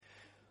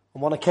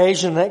On one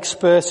occasion, an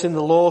expert in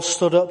the law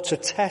stood up to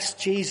test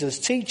Jesus.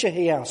 "Teacher,"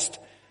 he asked,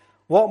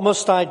 "what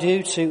must I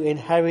do to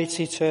inherit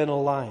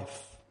eternal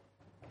life?"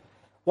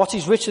 "What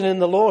is written in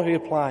the law?" he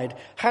replied.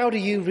 "How do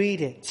you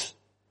read it?"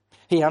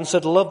 He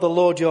answered, "Love the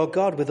Lord your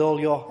God with all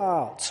your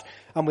heart,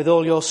 and with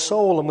all your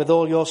soul, and with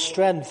all your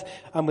strength,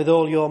 and with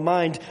all your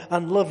mind,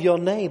 and love your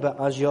neighbor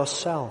as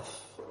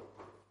yourself."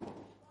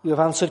 "You have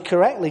answered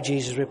correctly,"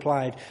 Jesus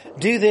replied.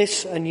 "Do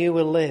this and you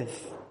will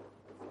live."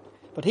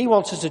 But he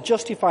wanted to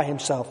justify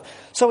himself.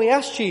 So he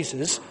asked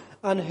Jesus,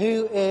 "And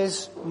who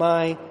is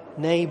my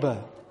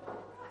neighbor?"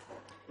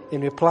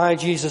 In reply,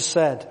 Jesus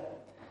said,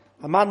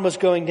 "A man was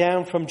going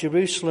down from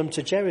Jerusalem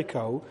to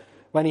Jericho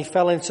when he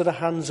fell into the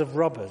hands of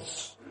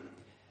robbers.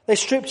 They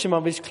stripped him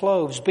of his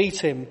clothes, beat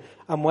him,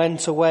 and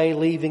went away,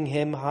 leaving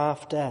him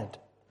half dead.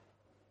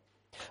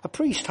 A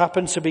priest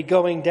happened to be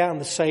going down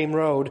the same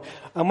road,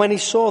 and when he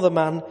saw the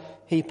man,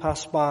 he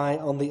passed by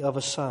on the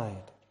other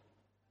side.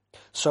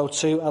 So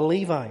too a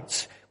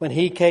Levite, when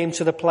he came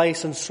to the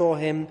place and saw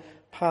him,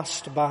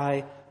 passed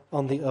by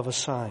on the other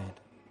side.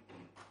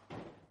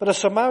 But a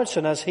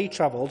Samaritan, as he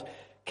travelled,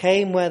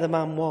 came where the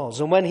man was,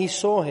 and when he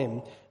saw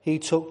him, he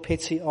took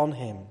pity on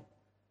him.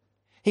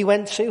 He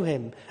went to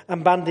him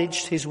and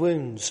bandaged his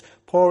wounds,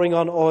 pouring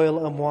on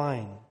oil and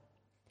wine.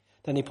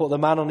 Then he put the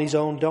man on his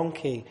own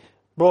donkey,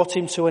 brought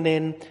him to an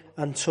inn,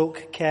 and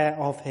took care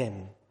of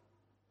him.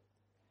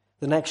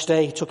 The next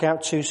day he took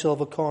out 2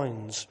 silver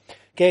coins,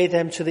 gave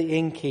them to the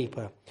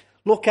innkeeper.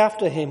 "Look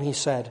after him," he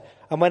said,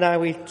 "and when I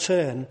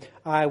return,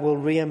 I will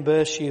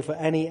reimburse you for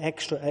any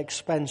extra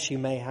expense you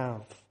may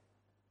have."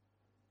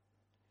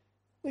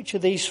 Which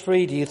of these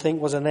 3 do you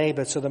think was a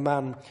neighbor to the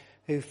man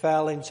who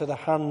fell into the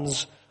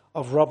hands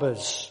of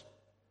robbers?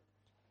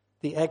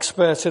 The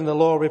expert in the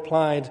law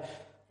replied,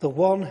 "The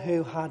one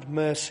who had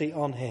mercy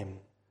on him."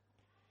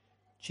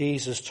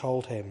 Jesus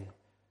told him,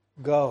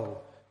 "Go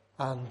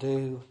and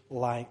do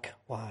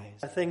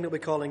likewise." A thing that we're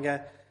calling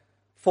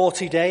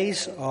 40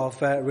 days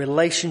of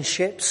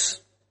relationships.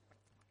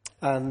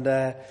 And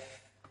I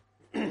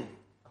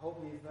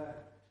hope you've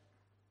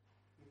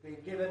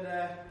been given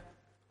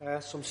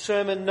some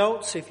sermon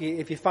notes. If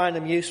you find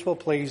them useful,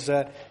 please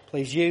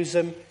use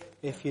them.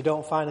 If you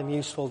don't find them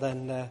useful,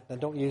 then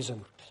don't use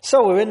them.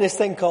 So we're in this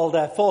thing called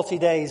 40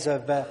 days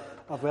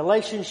of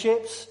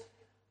relationships,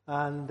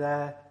 and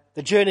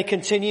the journey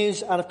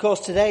continues. And of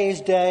course, today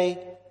is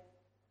day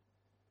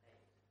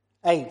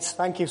 8.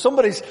 Thank you.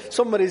 Somebody's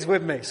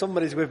with me.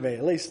 Somebody's with me.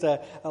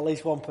 At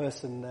least one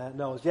person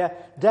knows. Yeah,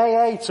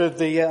 day 8 of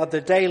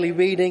the daily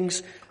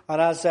readings.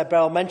 And as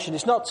Beryl mentioned,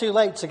 it's not too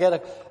late to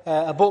get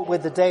a book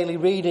with the daily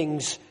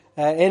readings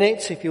in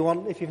it. If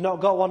you've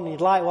not got one and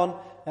you'd like one,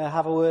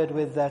 have a word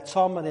with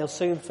Tom, and he'll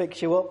soon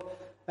fix you up.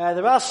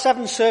 There are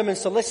 7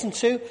 sermons to listen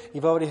to.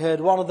 You've already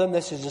heard one of them.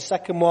 This is the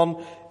second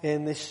one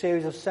in this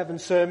series of 7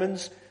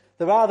 sermons.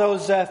 There are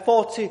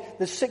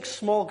there's 6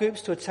 small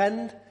groups to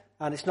attend,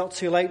 and it's not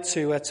too late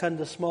to attend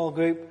a small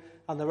group.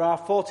 And there are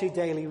 40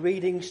 daily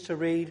readings to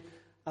read.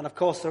 And of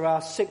course there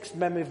are 6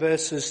 memory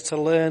verses to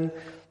learn.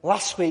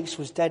 Last week's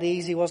was dead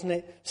easy, wasn't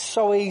it?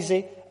 So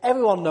easy.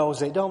 Everyone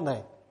knows it, don't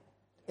they?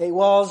 It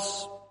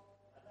was...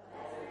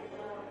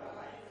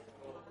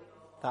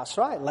 That's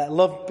right. Let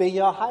love be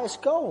your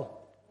highest goal.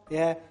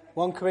 Yeah.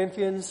 1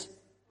 Corinthians.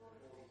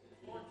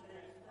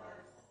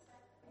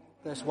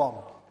 There's one.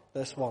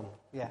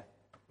 Yeah.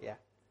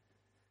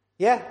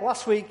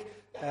 Last week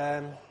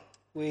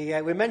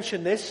we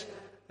mentioned this.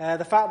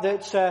 The fact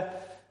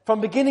that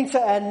from beginning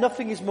to end,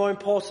 nothing is more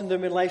important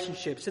than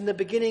relationships. In the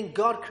beginning,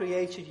 God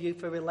created you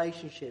for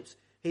relationships.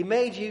 He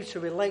made you to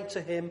relate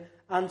to Him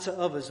and to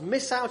others.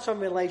 Miss out on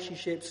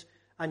relationships,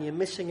 and you're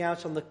missing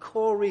out on the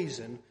core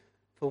reason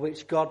for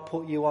which God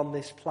put you on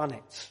this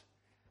planet.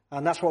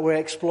 And that's what we're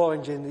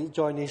exploring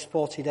during these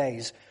 40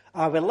 days.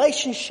 Our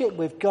relationship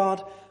with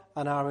God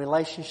and our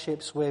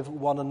relationships with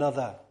one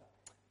another.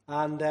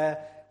 And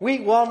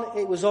week 1,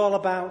 it was all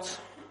about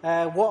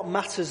what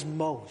matters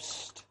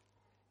most.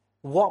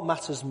 What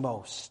matters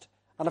most.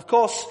 And of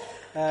course,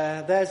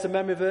 there's the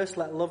memory verse,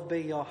 let love be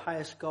your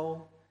highest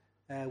goal.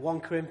 1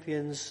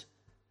 Corinthians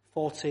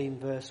 14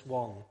 verse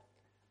 1.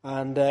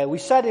 And we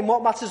said in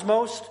what matters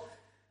most,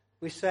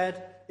 we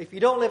said, if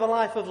you don't live a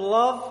life of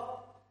love,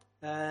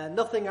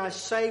 nothing I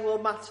say will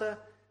matter,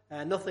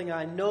 nothing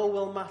I know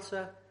will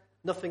matter,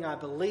 nothing I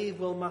believe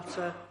will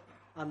matter,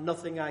 and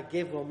nothing I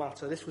give will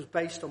matter. This was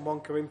based on 1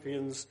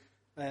 Corinthians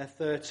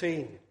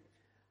 13.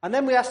 And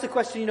then we asked the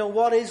question,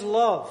 what is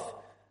love?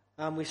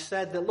 And we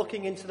said that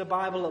looking into the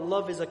Bible, that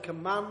love is a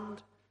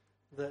command,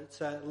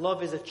 that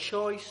love is a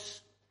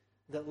choice,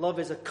 that love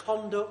is a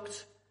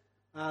conduct,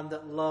 and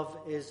that love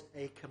is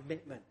a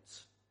commitment.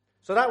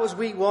 So that was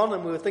week 1,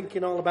 and we were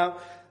thinking all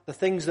about the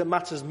things that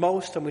matters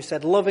most, and we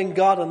said loving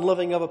God and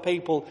loving other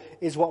people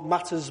is what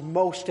matters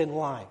most in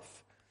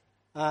life.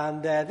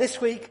 And this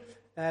week,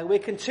 we're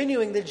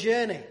continuing the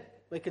journey.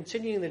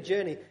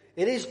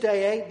 It is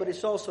day 8, but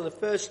it's also the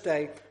first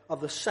day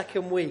of the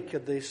second week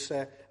of this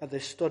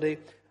study.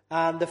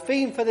 And the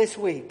theme for this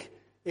week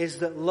is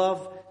that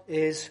love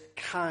is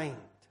kind.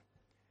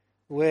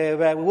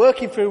 We're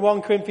working through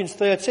 1 Corinthians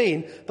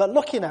 13, but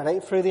looking at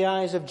it through the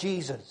eyes of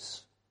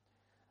Jesus.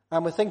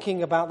 And we're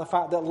thinking about the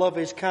fact that love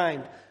is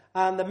kind.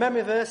 And the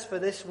memory verse for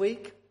this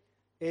week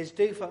is,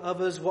 do for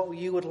others what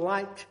you would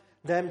like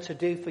them to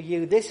do for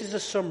you. This is a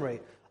summary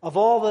of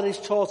all that is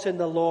taught in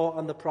the law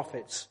and the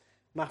prophets.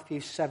 Matthew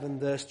 7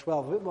 verse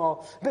 12.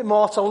 A bit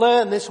more to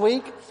learn this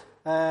week,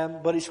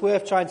 but it's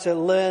worth trying to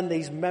learn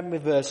these memory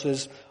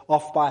verses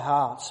off by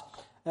heart.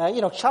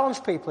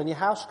 Challenge people in your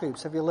house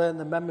groups. Have you learned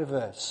the memory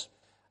verse?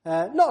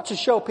 Not to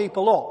show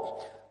people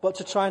up, but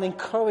to try and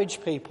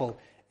encourage people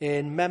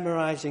in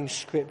memorizing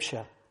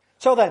Scripture.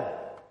 So then,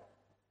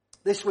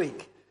 this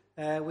week,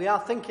 we are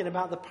thinking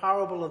about the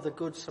parable of the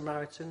Good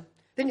Samaritan.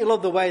 Didn't you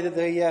love the way that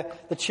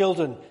the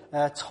children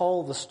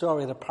told the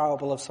story of the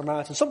parable of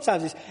Samaritan?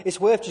 Sometimes it's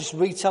worth just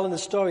retelling the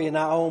story in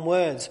our own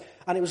words.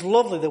 And it was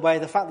lovely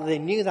the fact that they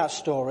knew that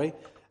story,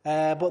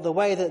 but the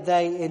way that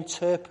they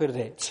interpreted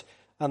it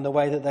and the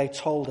way that they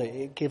told it,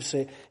 it gives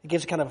a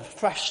kind of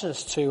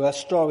freshness to a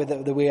story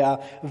that we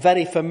are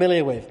very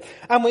familiar with.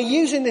 And we're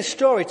using this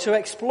story to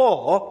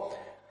explore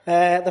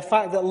the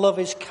fact that love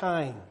is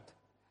kind.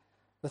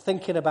 We're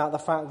thinking about the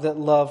fact that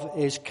love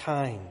is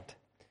kind.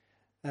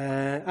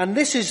 And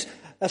this is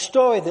a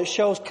story that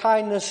shows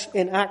kindness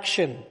in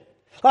action.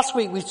 Last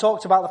week we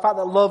talked about the fact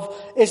that love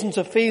isn't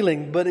a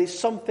feeling, but it's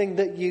something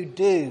that you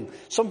do,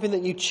 something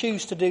that you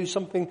choose to do,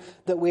 something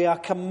that we are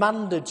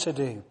commanded to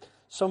do,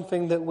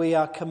 something that we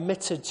are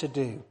committed to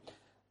do.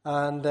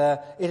 And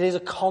it is a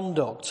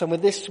conduct. And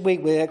with this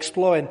week we're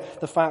exploring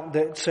the fact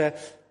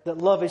that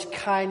love is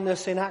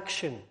kindness in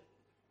action.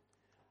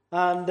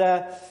 And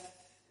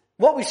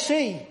what we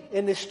see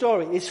in this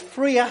story is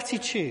 3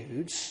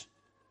 attitudes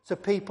to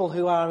people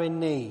who are in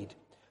need.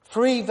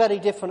 3 very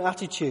different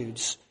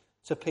attitudes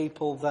to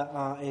people that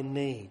are in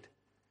need.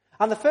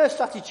 And the first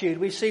attitude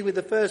we see with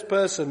the first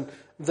person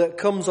that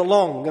comes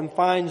along and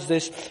finds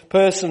this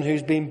person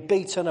who's been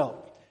beaten up.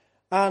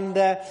 And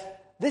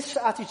this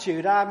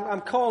attitude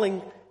I'm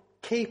calling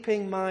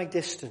keeping my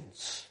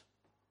distance.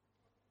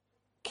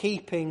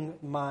 Keeping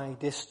my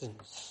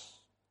distance.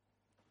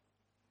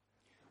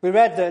 We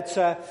read that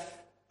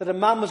a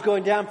man was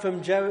going down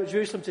from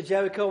Jerusalem to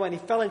Jericho when he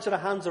fell into the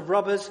hands of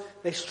robbers.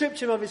 They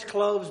stripped him of his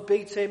clothes,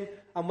 beat him,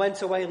 and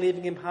went away,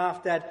 leaving him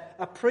half dead.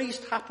 A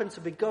priest happened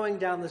to be going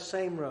down the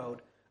same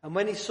road, and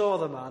when he saw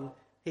the man,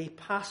 he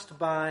passed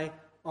by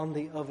on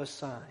the other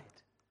side.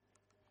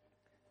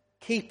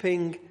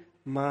 Keeping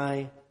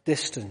my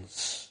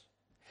distance.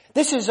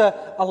 This is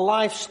a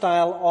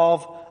lifestyle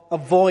of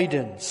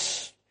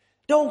avoidance.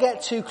 Don't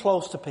get too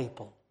close to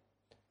people.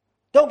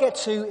 Don't get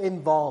too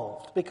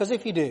involved, because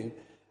if you do,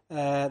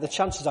 the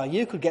chances are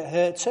you could get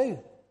hurt too.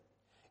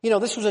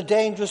 This was a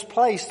dangerous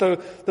place. The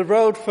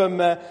road from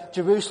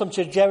Jerusalem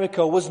to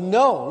Jericho was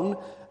known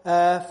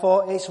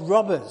for its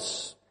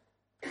robbers.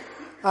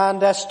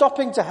 And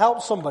stopping to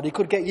help somebody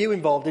could get you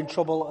involved in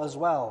trouble as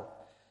well.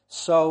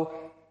 So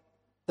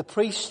the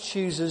priest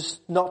chooses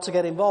not to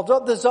get involved.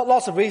 There's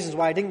lots of reasons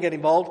why he didn't get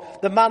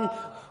involved. The man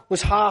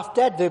was half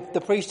dead.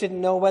 The priest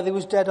didn't know whether he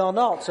was dead or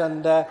not.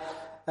 And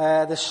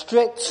the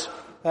strict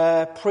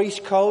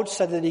priest code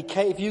said that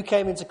if you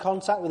came into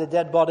contact with a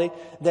dead body,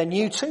 then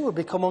you too would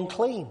become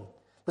unclean.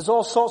 There's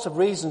all sorts of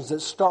reasons that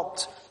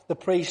stopped the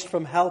priest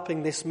from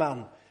helping this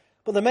man.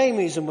 But the main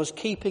reason was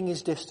keeping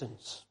his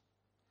distance.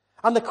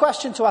 And the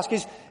question to ask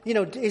is,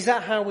 is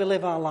that how we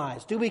live our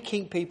lives? Do we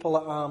keep people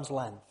at arm's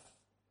length?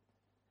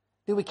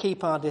 Do we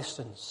keep our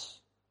distance?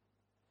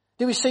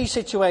 Do we see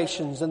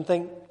situations and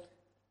think,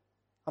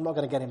 I'm not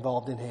going to get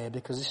involved in here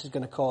because this is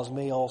going to cause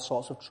me all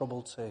sorts of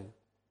trouble too?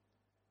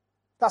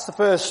 That's the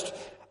first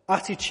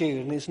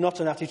attitude, and it's not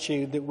an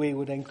attitude that we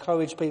would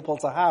encourage people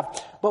to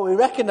have. But we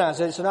recognise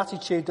that it's an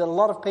attitude that a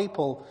lot of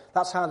people,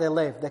 that's how they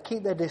live. They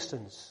keep their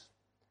distance.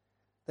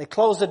 They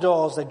close the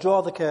doors, they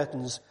draw the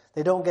curtains,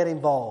 they don't get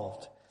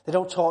involved. They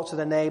don't talk to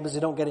their neighbours, they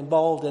don't get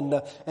involved in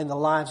the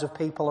lives of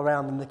people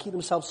around them. They keep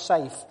themselves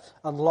safe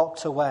and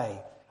locked away.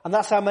 And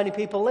that's how many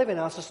people live in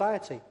our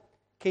society,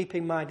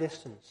 keeping my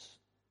distance.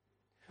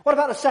 What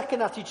about the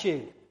second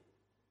attitude?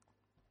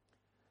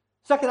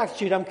 Second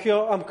attitude I'm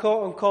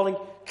calling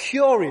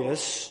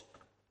curious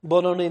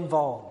but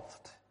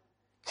uninvolved.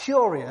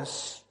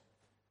 Curious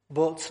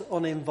but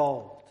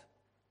uninvolved.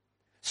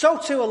 So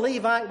too a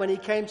Levite, when he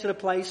came to the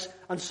place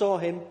and saw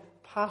him,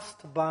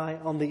 passed by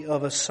on the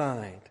other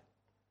side.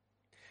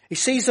 He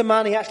sees the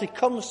man, he actually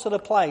comes to the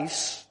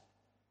place,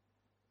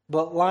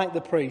 but like the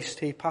priest,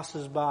 he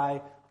passes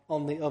by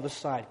on the other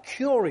side.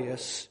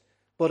 Curious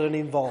but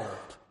uninvolved.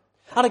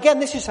 And again,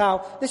 this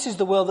is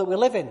the world that we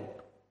live in.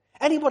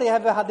 Anybody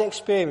ever had the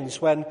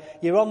experience when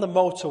you're on the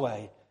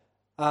motorway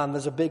and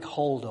there's a big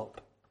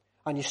hold-up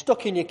and you're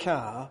stuck in your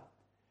car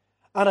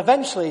and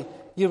eventually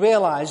you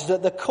realise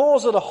that the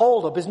cause of the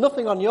hold-up is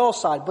nothing on your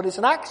side, but it's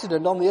an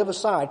accident on the other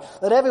side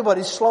that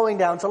everybody's slowing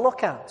down to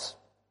look at?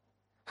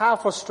 How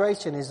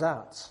frustrating is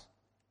that?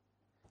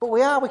 But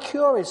we're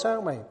curious,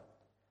 aren't we?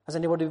 Has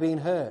anybody been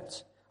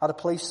hurt? Are the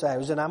police there?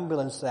 Is an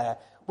ambulance there?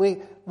 We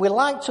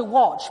like to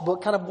watch,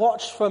 but kind of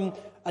watch from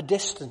a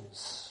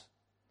distance.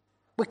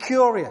 We're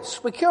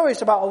curious. We're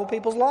curious about other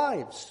people's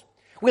lives.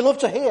 We love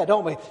to hear,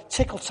 don't we,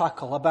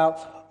 tickle-tackle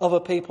about other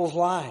people's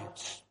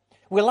lives.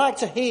 We like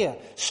to hear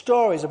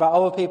stories about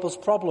other people's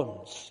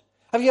problems.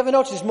 Have you ever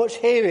noticed it's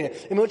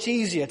much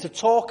easier to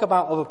talk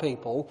about other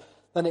people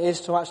than it is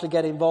to actually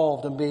get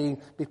involved and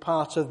be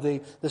part of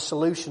the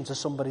solution to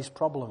somebody's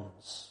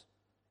problems?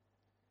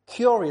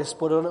 Curious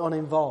but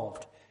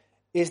uninvolved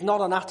is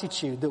not an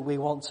attitude that we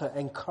want to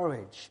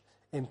encourage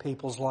in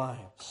people's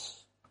lives.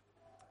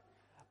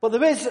 But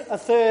there is a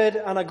third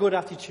and a good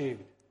attitude.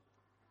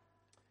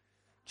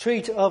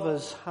 Treat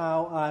others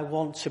how I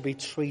want to be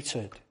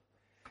treated,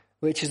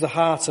 which is the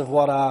heart of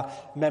what our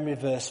memory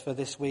verse for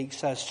this week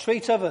says.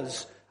 Treat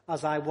others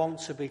as I want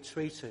to be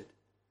treated.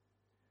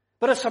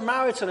 But a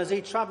Samaritan, as he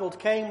travelled,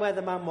 came where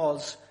the man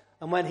was,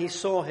 and when he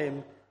saw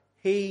him,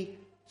 he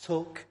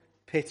took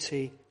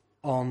pity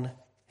on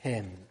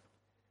him.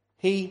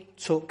 He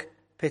took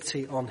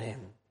pity on him.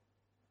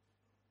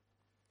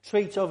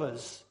 Treat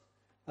others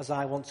as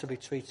I want to be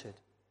treated.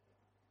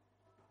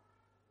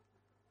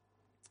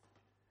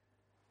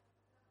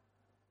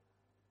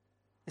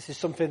 This is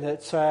something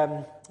that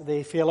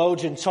the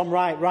theologian Tom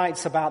Wright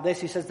writes about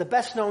this. He says, the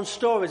best known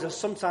stories are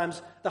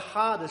sometimes the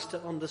hardest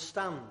to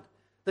understand.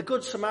 The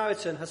Good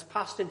Samaritan has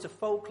passed into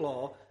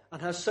folklore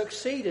and has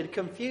succeeded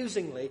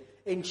confusingly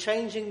in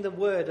changing the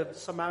word of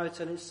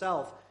Samaritan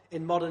itself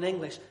in modern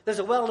English. There's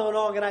a well-known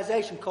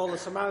organisation called the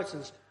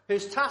Samaritans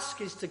whose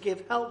task is to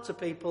give help to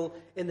people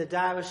in the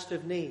direst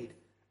of need.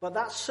 But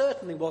that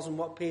certainly wasn't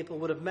what people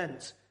would have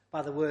meant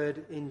by the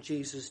word in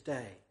Jesus'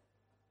 day.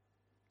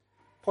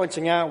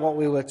 Pointing out what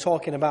we were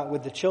talking about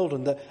with the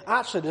children, that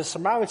actually the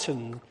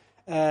Samaritan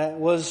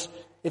was,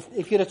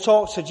 if you'd have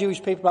talked to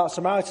Jewish people about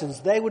Samaritans,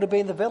 they would have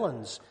been the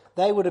villains.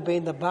 They would have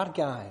been the bad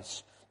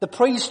guys. The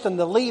priest and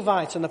the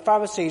Levite and the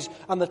Pharisees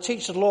and the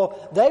teachers of the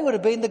law, they would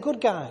have been the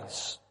good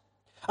guys.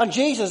 And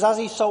Jesus, as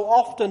he so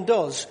often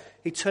does,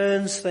 he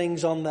turns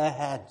things on their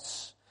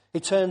heads. He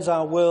turns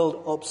our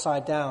world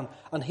upside down.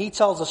 And he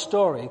tells a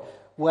story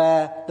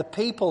where the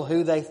people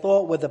who they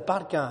thought were the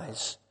bad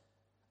guys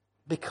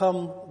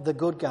become the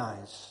good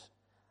guys.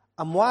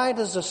 And why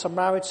does the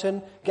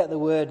Samaritan get the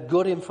word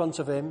good in front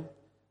of him?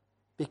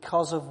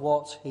 Because of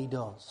what he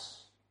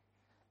does.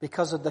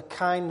 Because of the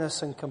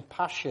kindness and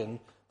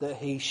compassion that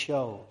he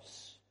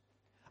shows.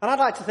 And I'd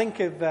like to think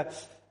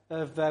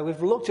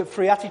we've looked at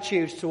three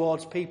attitudes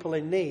towards people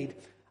in need.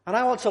 And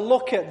I want to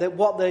look at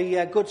what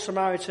the Good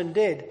Samaritan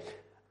did.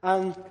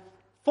 And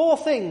four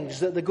things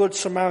that the Good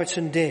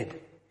Samaritan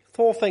did.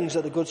 Four things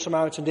that the Good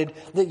Samaritan did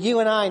that you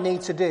and I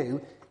need to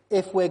do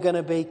if we're going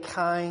to be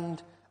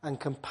kind and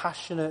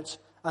compassionate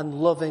and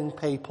loving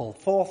people.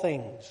 Four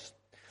things.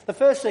 The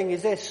first thing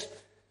is this: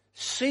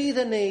 see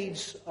the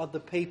needs of the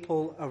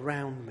people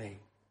around me.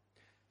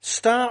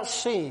 Start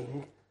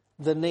seeing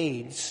the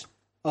needs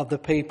of the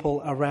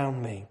people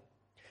around me.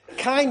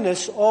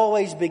 Kindness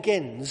always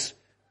begins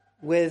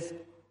with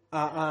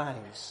our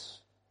eyes.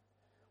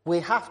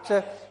 We have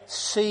to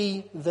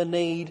see the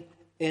need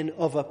in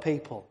other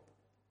people.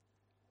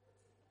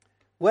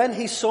 When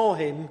he saw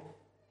him,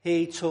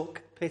 he took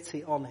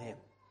pity on him.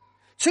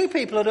 Two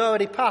people had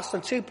already passed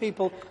and two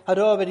people had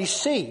already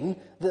seen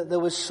that there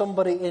was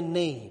somebody in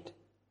need,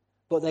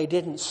 but they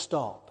didn't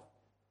stop.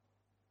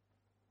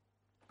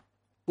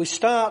 We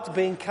start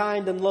being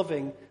kind and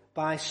loving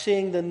by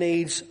seeing the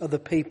needs of the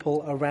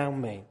people around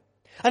me.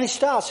 And it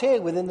starts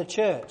here within the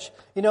church.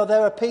 You know,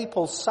 there are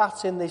people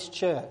sat in this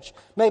church,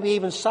 maybe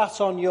even sat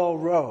on your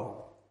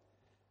row.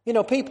 You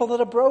know, people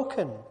that are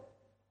broken,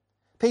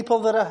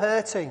 people that are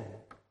hurting,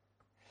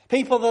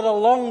 people that are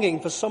longing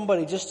for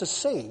somebody just to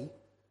see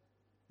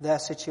their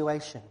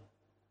situation.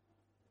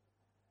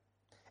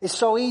 It's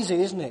so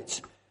easy, isn't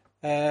it?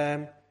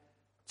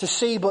 To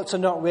see but to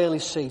not really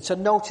see, to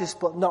notice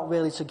but not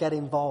really to get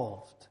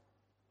involved.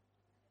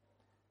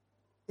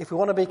 If we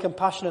want to be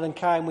compassionate and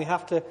kind, we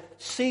have to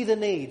see the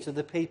needs of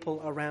the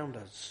people around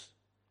us.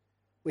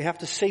 We have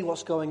to see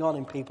what's going on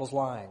in people's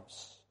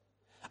lives.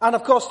 And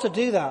of course, to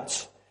do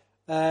that,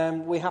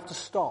 we have to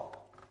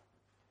stop.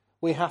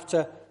 We have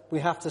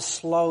to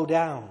slow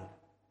down.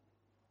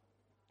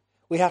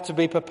 We have to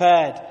be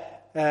prepared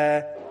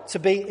to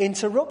be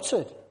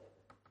interrupted.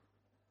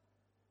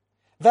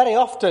 Very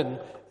often,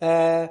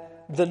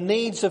 the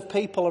needs of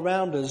people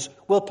around us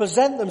will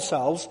present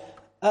themselves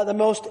at the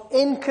most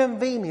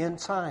inconvenient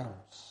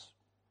times.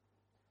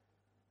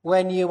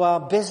 When you are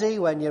busy,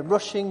 when you're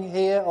rushing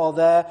here or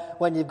there,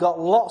 when you've got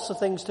lots of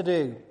things to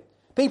do.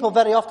 People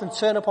very often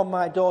turn up on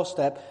my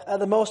doorstep at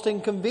the most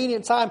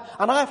inconvenient time,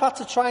 and I've had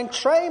to try and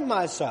train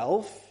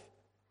myself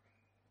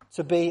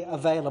to be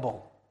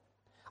available.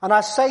 And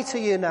I say to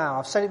you now,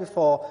 I've said it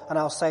before and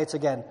I'll say it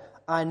again,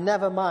 I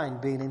never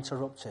mind being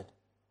interrupted.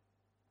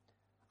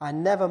 I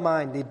never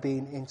mind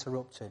being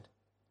interrupted.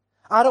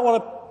 I don't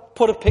want to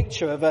put a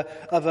picture of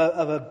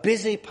a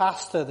busy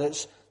pastor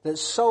that's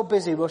so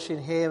busy rushing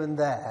here and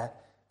there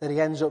that he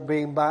ends up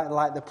being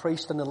like the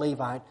priest and the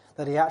Levite,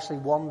 that he actually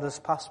wanders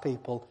past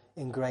people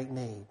in great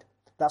need.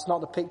 That's not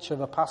the picture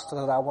of a pastor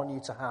that I want you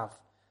to have.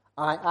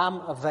 I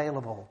am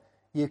available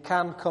You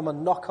can come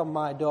and knock on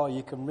my door.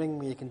 You can ring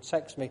me. You can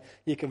text me.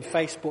 You can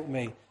Facebook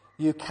me.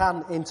 You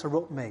can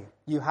interrupt me.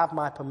 You have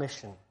my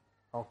permission.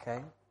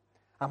 Okay?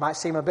 I might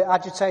seem a bit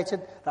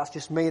agitated. That's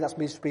just me. That's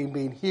me just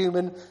being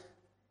human.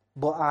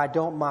 But I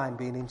don't mind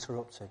being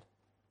interrupted.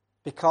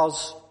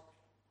 Because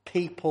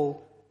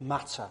people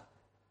matter.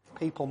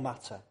 People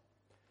matter.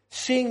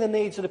 Seeing the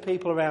needs of the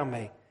people around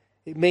me,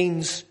 it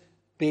means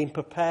being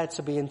prepared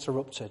to be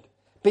interrupted.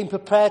 Being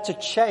prepared to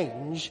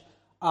change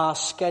our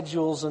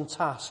schedules and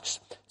tasks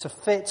to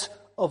fit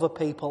other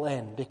people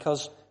in,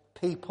 because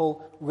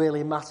people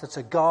really matter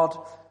to God,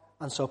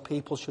 and so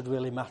people should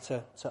really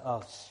matter to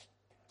us.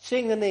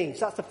 Seeing the needs,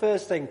 that's the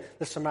first thing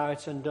the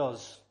Samaritan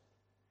does.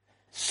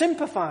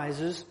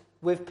 Sympathizes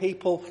with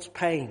people's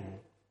pain.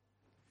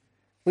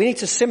 We need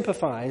to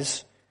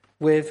sympathize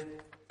with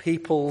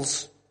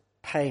people's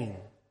pain.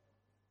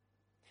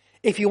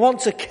 If you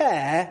want to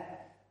care,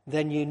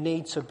 then you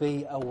need to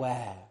be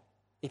aware.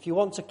 If you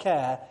want to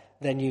care,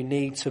 then you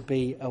need to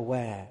be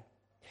aware.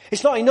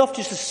 It's not enough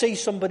just to see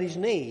somebody's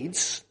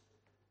needs.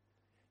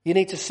 You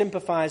need to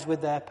sympathize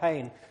with their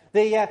pain.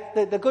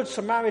 The Good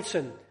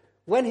Samaritan,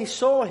 when he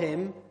saw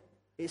him,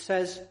 it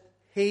says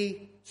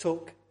he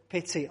took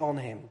pity on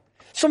him.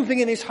 Something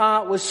in his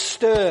heart was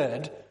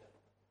stirred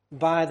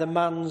by the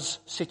man's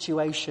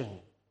situation.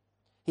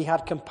 He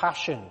had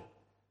compassion.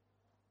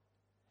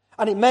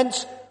 And it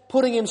meant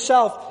putting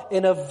himself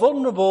in a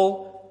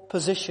vulnerable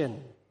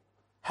position.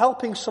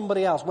 Helping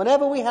somebody else.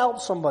 Whenever we help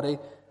somebody,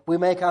 we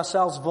make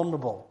ourselves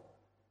vulnerable.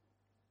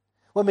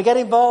 When we get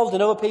involved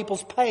in other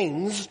people's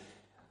pains,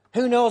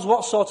 who knows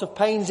what sort of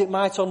pains it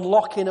might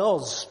unlock in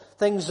us.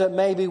 Things that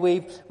maybe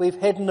we've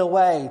hidden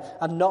away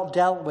and not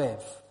dealt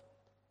with.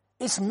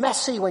 It's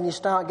messy when you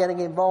start getting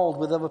involved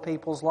with other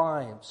people's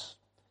lives.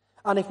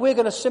 And if we're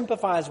going to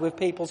sympathize with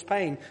people's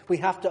pain, we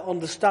have to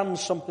understand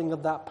something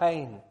of that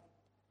pain.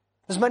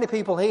 There's many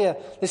people here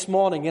this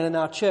morning and in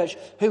our church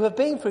who have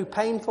been through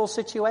painful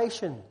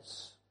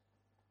situations.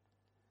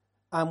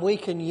 And we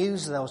can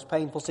use those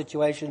painful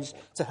situations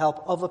to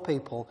help other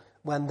people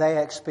when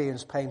they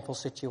experience painful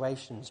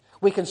situations.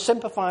 We can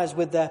sympathize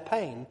with their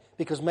pain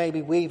because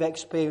maybe we've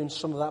experienced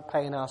some of that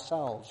pain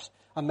ourselves.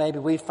 And maybe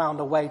we've found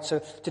a way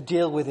to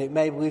deal with it.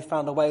 Maybe we've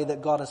found a way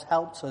that God has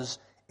helped us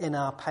in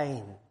our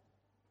pain.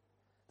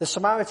 The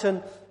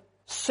Samaritan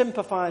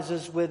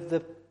sympathizes with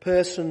the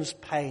person's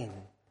pain.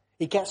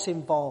 He gets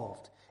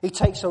involved. He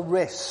takes a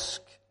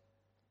risk.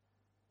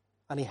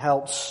 And he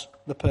helps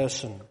the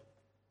person.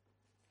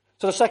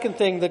 So the second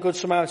thing the Good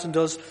Samaritan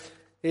does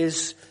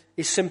is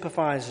he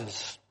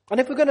sympathizes. And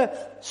if we're going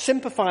to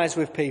sympathize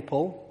with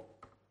people,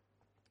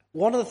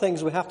 one of the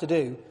things we have to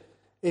do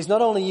is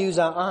not only use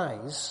our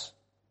eyes,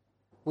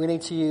 we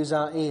need to use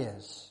our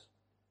ears.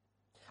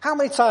 How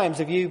many times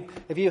have you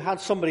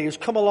had somebody who's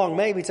come along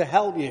maybe to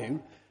help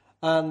you,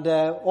 and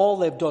all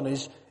they've done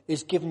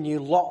is given you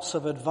lots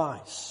of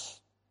advice?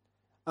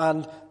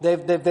 And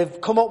they've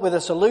come up with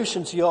a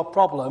solution to your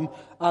problem,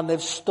 and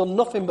they've done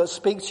nothing but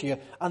speak to you,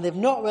 and they've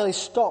not really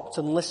stopped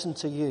and listened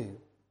to you.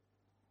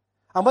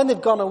 And when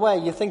they've gone away,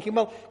 you're thinking,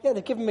 well, yeah,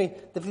 they've given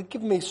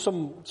me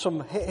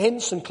some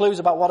hints and clues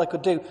about what I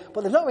could do,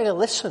 but they've not really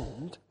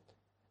listened.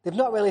 They've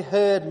not really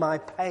heard my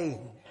pain.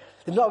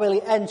 They've not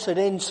really entered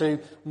into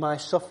my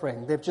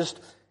suffering. They've just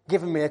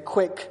given me a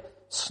quick,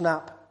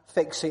 snap,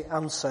 fix-it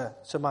answer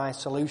to my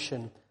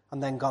solution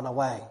and then gone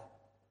away.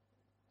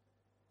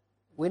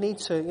 We need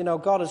to,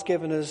 God has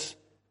given us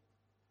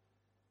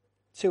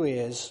 2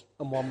 ears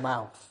and 1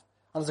 mouth.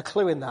 And there's a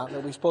clue in that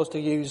we're supposed to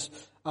use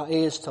our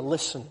ears to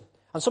listen.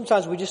 And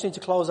sometimes we just need to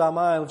close our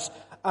mouths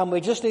and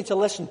we just need to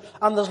listen.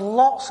 And there's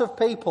lots of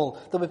people,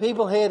 there'll be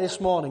people here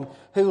this morning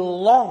who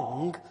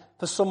long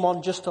for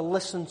someone just to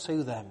listen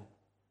to them.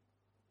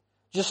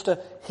 Just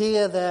to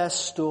hear their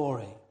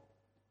story.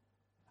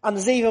 And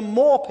there's even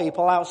more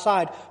people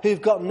outside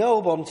who've got no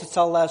one to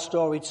tell their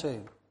story to.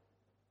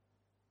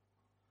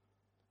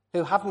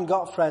 Who haven't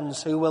got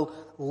friends who will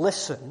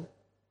listen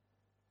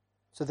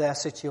to their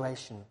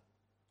situation.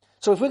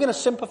 So if we're going to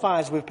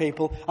sympathize with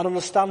people and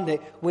understand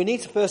it, we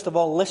need to first of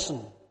all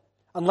listen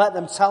and let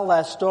them tell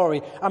their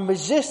story and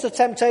resist the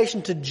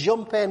temptation to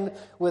jump in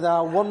with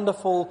our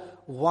wonderful,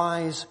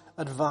 wise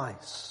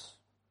advice.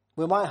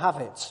 We might have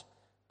it,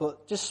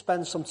 but just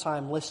spend some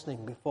time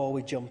listening before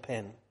we jump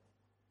in.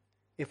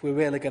 If we're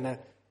really going to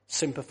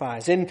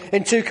sympathize. In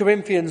 2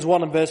 Corinthians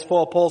 1 and verse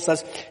 4, Paul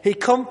says, He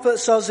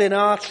comforts us in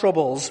our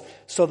troubles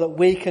so that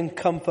we can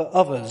comfort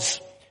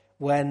others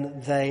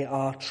when they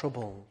are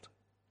troubled.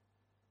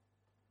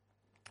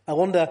 I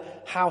wonder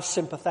how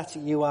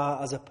sympathetic you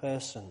are as a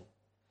person.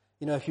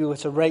 If you were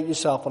to rate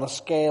yourself on a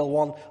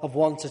scale of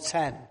 1 to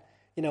 10,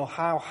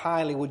 how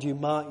highly would you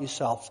mark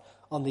yourself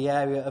on the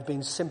area of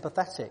being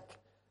sympathetic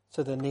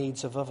to the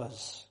needs of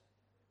others?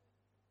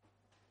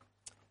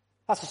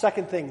 That's the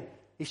second thing.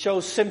 He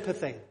shows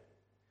sympathy.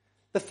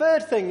 The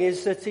third thing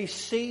is that he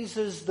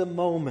seizes the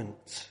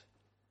moment.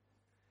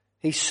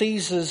 He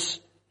seizes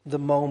the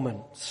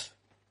moment.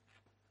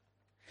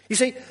 You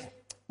see,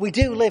 we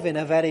do live in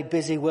a very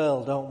busy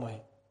world, don't we?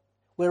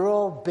 We're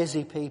all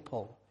busy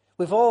people.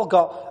 We've all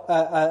got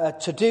a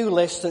to-do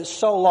list that's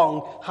so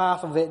long,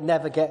 half of it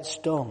never gets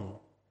done.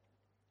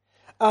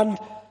 And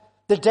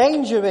the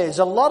danger is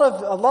a lot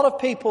of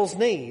people's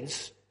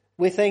needs,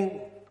 we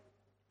think,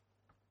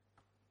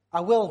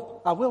 I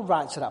will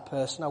write to that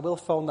person, I will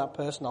phone that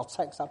person, I'll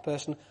text that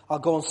person, I'll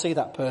go and see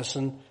that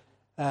person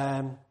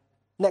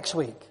next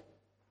week,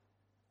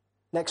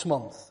 next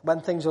month, when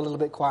things are a little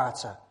bit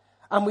quieter.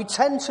 And we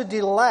tend to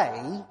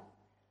delay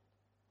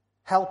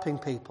helping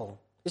people.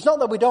 It's not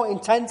that we don't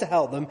intend to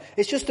help them,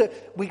 it's just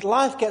that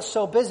life gets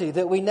so busy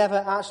that we never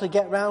actually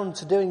get round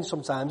to doing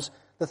sometimes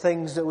the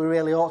things that we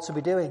really ought to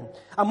be doing.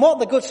 And what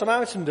the Good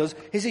Samaritan does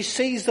is he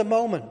sees the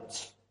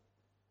moment.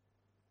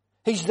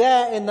 He's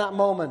there in that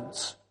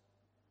moment.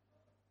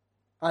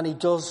 And he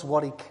does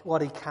what he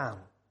can.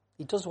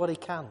 He does what he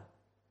can.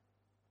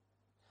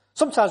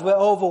 Sometimes we're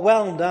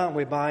overwhelmed, aren't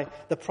we, by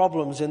the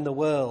problems in the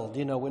world.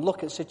 You know, we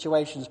look at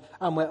situations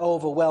and we're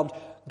overwhelmed.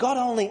 God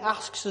only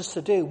asks us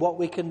to do what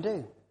we can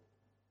do.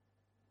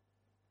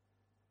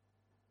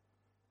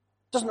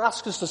 He doesn't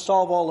ask us to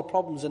solve all the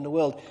problems in the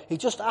world. He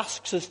just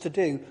asks us to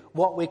do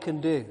what we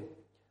can do,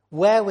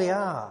 where we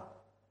are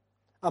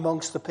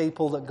amongst the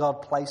people that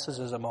God places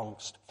us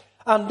amongst.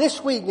 And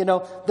this week, you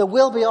know, there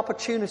will be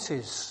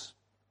opportunities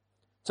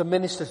to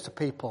minister to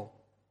people.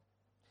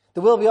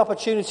 There will be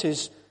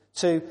opportunities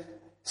to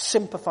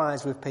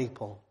sympathise with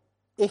people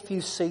if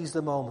you seize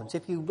the moment,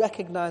 if you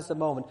recognise the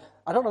moment.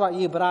 I don't know about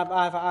you, but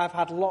I've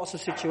had lots of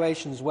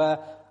situations where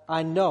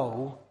I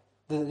know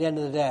that at the end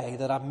of the day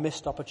that I've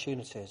missed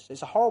opportunities.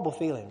 It's a horrible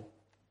feeling.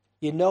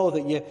 You know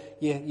that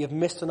you've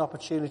missed an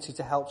opportunity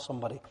to help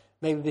somebody,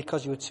 maybe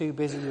because you were too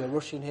busy, you were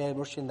rushing here,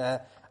 rushing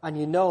there, and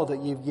you know that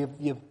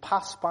you've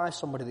passed by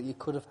somebody that you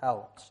could have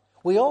helped.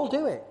 We all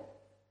do it.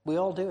 We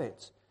all do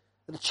it.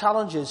 The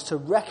challenge is to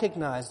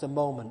recognise the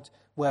moment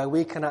where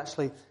we can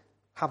actually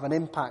have an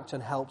impact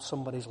and help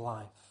somebody's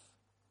life.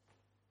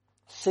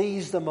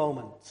 Seize the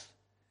moment.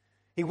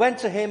 He went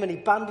to him and he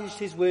bandaged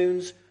his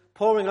wounds,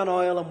 pouring on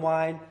oil and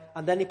wine,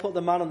 and then he put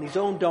the man on his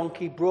own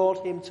donkey,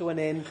 brought him to an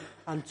inn,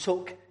 and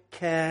took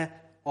care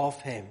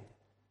of him.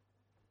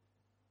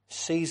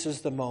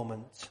 Seizes the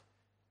moment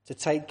to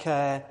take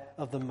care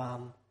of the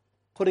man,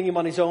 putting him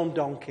on his own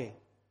donkey.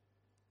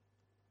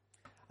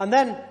 And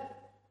then,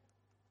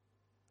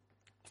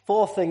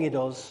 fourth thing he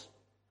does,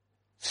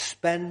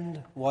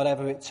 spend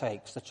whatever it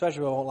takes. The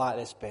treasurer won't like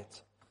this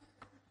bit.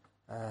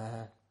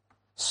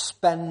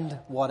 Spend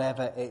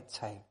whatever it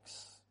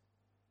takes.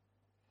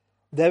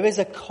 There is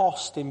a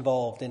cost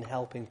involved in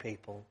helping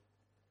people.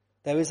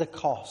 There is a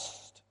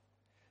cost.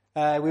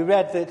 We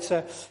read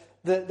that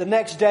the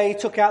next day he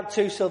took out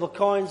 2 silver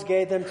coins,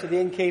 gave them to the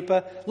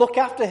innkeeper. Look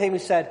after him, he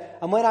said,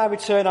 and when I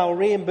return I will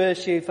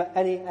reimburse you for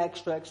any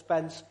extra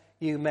expense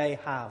you may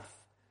have.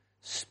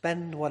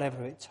 Spend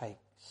whatever it takes.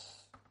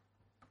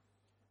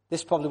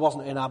 This probably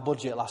wasn't in our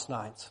budget last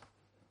night.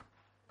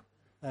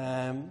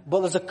 But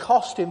there's a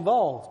cost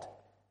involved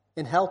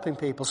in helping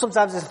people.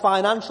 Sometimes it's a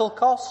financial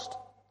cost.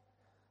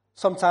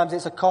 Sometimes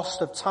it's a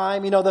cost of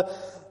time. You know,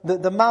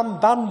 the man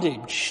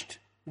bandaged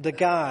the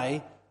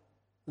guy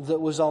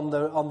that was on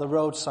the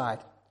roadside.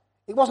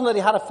 It wasn't that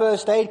he had a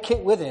first aid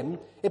kit with him.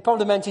 It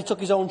probably meant he took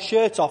his own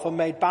shirt off and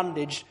made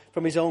bandage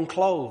from his own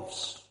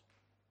clothes.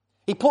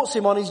 He puts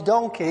him on his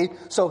donkey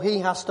so he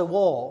has to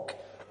walk.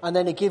 And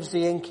then he gives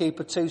the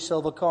innkeeper 2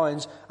 silver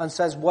coins and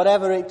says,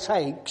 whatever it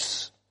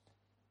takes,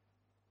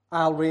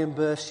 I'll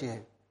reimburse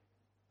you.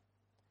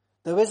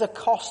 There is a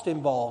cost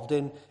involved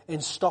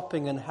in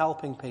stopping and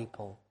helping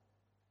people.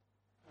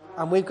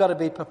 And we've got to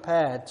be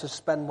prepared to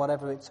spend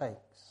whatever it takes.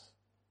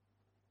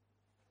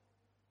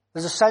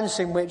 There's a sense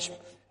in which,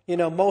 you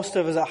know, most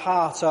of us at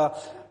heart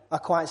are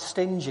quite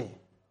stingy.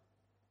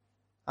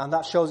 And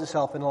that shows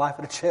itself in the life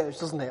of the church,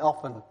 doesn't it,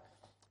 often?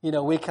 You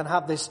know, we can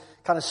have this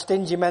kind of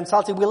stingy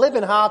mentality. We live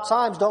in hard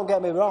times, don't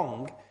get me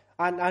wrong.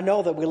 I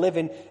know that we live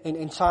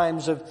in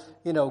times of,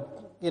 you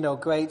know,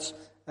 great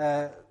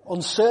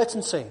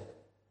uncertainty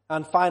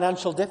and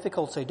financial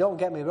difficulty, don't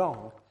get me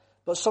wrong.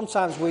 But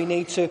sometimes we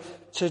need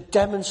to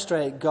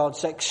demonstrate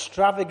God's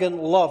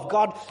extravagant love.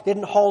 God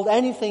didn't hold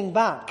anything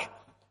back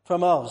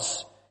from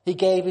us. He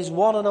gave his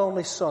one and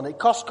only Son. It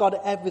cost God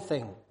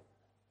everything.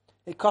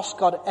 It cost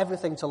God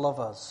everything to love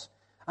us.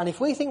 And if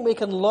we think we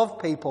can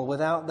love people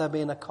without there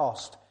being a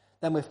cost,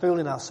 then we're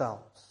fooling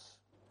ourselves.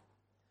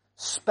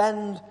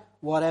 Spend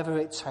whatever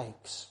it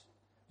takes.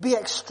 Be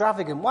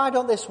extravagant. Why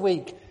don't this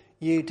week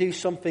you do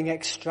something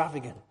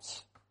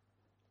extravagant?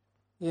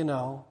 You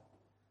know,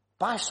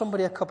 buy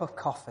somebody a cup of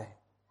coffee.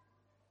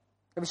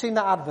 Have you seen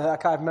that advert? I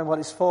can't remember what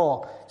it's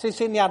for. So you've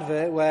seen the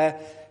advert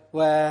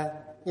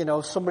where you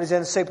know, somebody's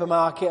in a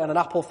supermarket and an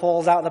apple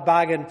falls out of the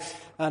bag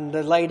and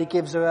the lady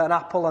gives her an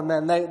apple, and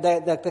then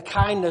the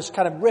kindness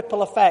kind of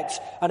ripple effects,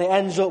 and it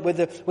ends up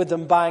with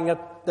them buying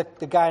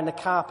the guy in the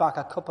car park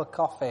a cup of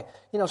coffee.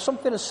 You know,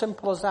 something as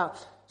simple as that.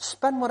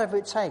 Spend whatever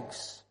it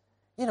takes.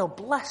 You know,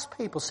 bless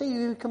people. See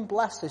who you can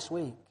bless this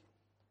week.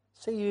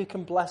 See who you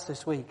can bless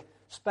this week.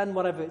 Spend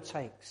whatever it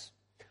takes.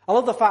 I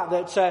love the fact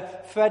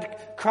that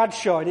Fred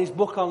Cradshaw in his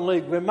book on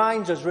Luke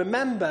reminds us,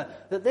 remember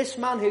that this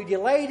man who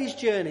delayed his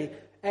journey,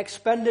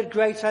 expended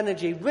great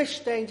energy,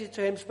 risked danger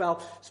to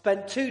himself,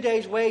 spent 2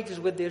 days' wages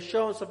with the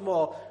assurance of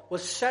more,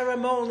 was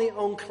ceremonially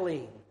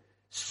unclean,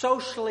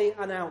 socially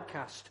an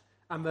outcast,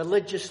 and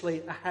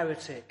religiously a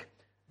heretic.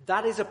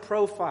 That is a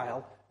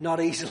profile not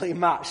easily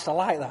matched. I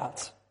like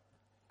that.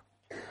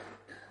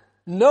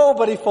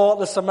 Nobody thought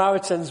the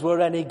Samaritans were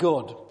any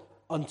good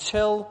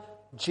until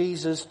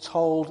Jesus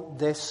told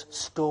this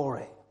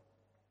story.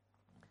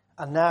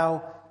 And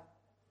now,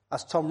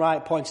 as Tom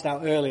Wright pointed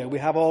out earlier, we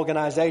have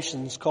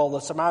organisations called the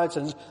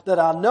Samaritans that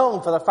are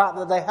known for the fact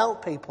that they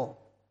help people.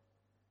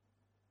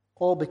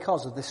 All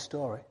because of this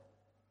story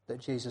that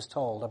Jesus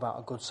told about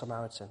a good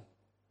Samaritan.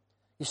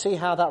 You see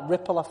how that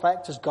ripple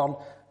effect has gone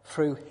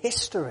through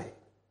history.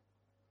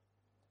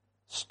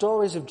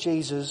 Stories of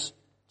Jesus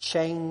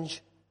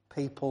change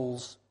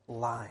people's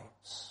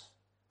lives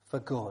for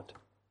good.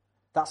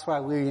 That's why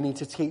we need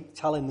to keep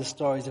telling the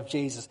stories of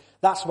Jesus.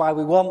 That's why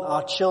we want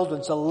our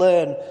children to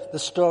learn the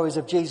stories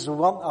of Jesus. We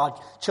want our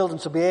children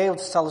to be able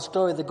to tell the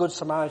story of the Good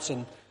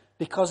Samaritan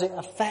because it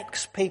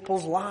affects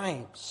people's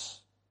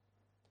lives.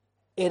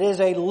 It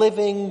is a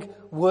living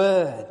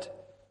word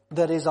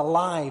that is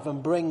alive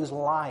and brings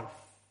life.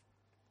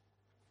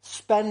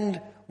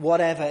 Spend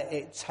whatever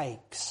it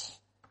takes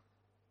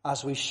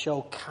as we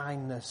show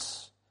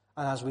kindness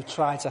and as we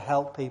try to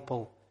help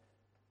people.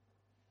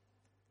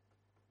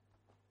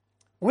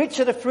 Which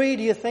of the three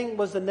do you think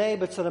was the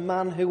neighbour to the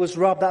man who was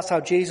robbed? That's how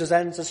Jesus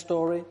ends the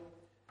story.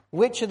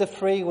 Which of the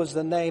three was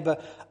the neighbour?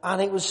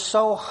 And it was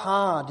so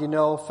hard,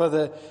 for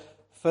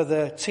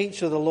the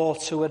teacher of the law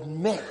to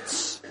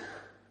admit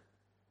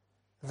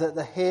that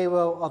the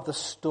hero of the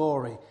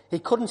story, he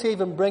couldn't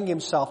even bring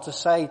himself to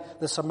say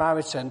the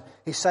Samaritan.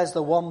 He says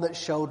the one that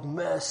showed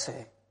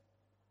mercy.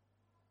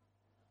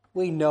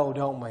 We know,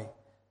 don't we,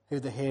 who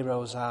the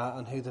heroes are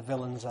and who the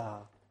villains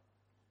are.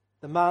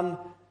 The man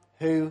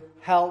who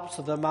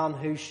helped, the man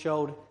who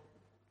showed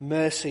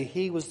mercy,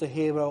 he was the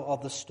hero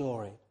of the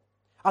story.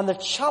 And the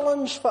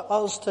challenge for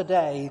us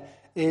today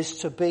is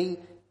to be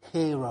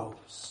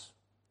heroes.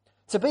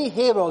 To be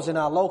heroes in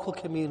our local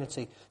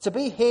community. To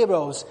be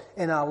heroes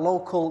in our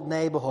local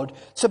neighbourhood.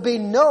 To be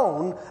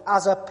known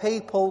as a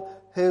people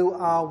who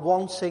are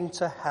wanting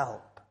to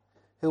help.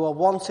 Who are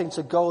wanting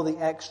to go the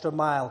extra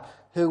mile.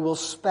 Who will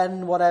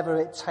spend whatever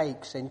it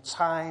takes in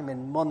time,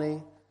 in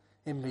money,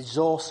 in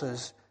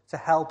resources to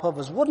help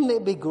others. Wouldn't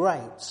it be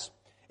great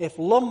if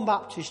Lund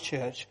Baptist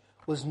Church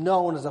was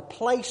known as a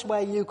place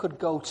where you could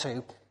go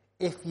to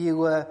if you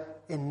were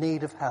in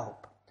need of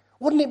help?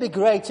 Wouldn't it be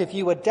great if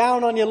you were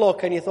down on your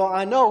luck and you thought,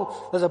 I know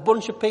there's a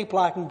bunch of people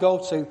I can go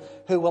to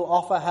who will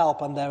offer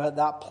help, and they're at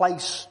that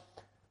place,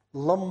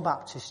 Lund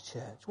Baptist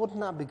Church?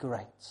 Wouldn't that be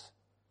great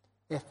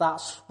if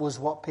that was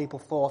what people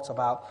thought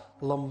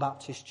about Lund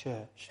Baptist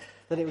Church?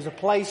 That it was a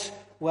place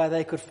where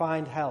they could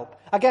find help.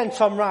 Again,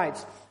 Tom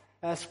Wright,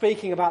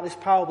 speaking about this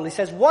parable, he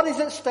says, what is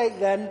at stake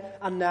then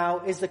and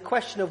now is the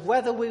question of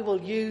whether we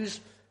will use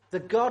the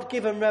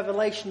God-given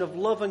revelation of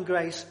love and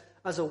grace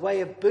as a way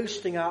of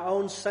boosting our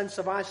own sense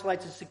of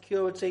isolated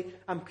security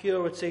and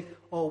purity,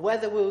 or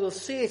whether we will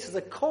see it as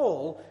a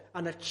call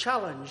and a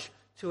challenge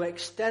to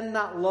extend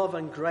that love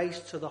and grace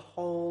to the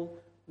whole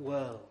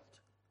world.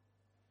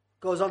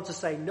 Goes on to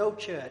say, no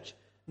church,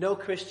 no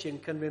Christian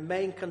can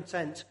remain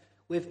content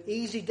with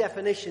easy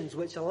definitions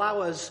which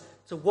allow us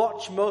to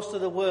watch most of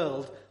the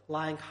world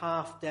lying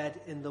half dead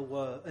in the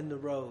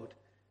road.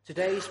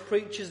 Today's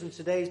preachers and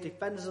today's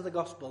defenders of the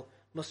gospel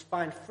must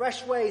find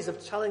fresh ways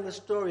of telling the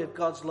story of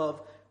God's love,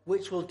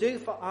 which will do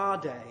for our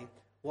day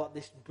what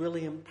this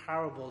brilliant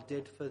parable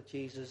did for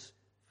Jesus'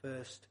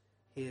 first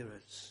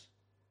hearers.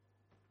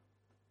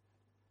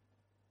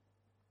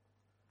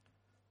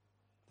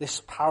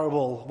 This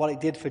parable, what it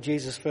did for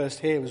Jesus' first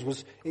hearers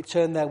was it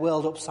turned their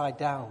world upside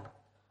down.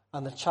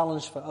 And the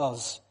challenge for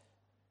us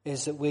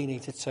is that we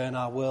need to turn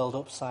our world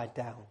upside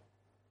down.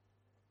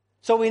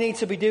 So we need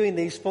to be doing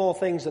these 4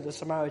 things that the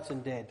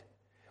Samaritan did.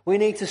 We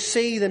need to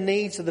see the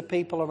needs of the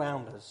people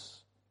around us.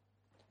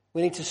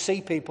 We need to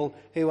see people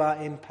who are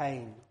in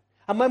pain.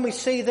 And when we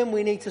see them,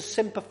 we need to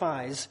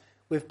sympathise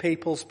with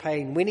people's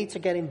pain. We need to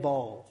get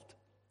involved,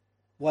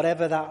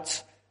 whatever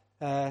that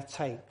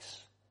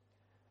takes.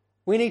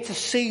 We need to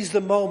seize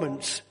the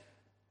moments.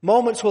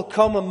 Moments will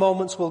come and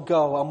moments will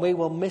go, and we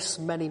will miss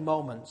many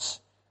moments.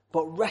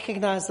 But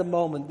recognise the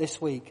moment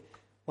this week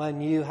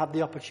when you have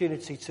the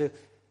opportunity to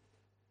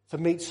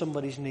meet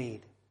somebody's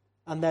need,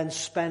 and then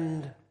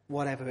spend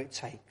whatever it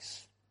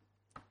takes.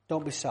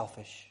 Don't be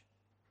selfish.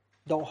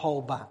 Don't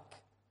hold back,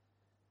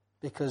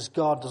 because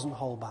God doesn't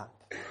hold back.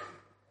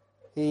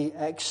 He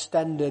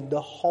extended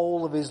the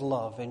whole of his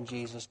love in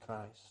Jesus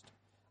Christ,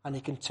 and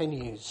he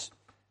continues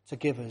to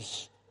give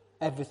us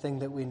everything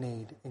that we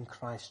need in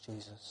Christ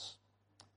Jesus.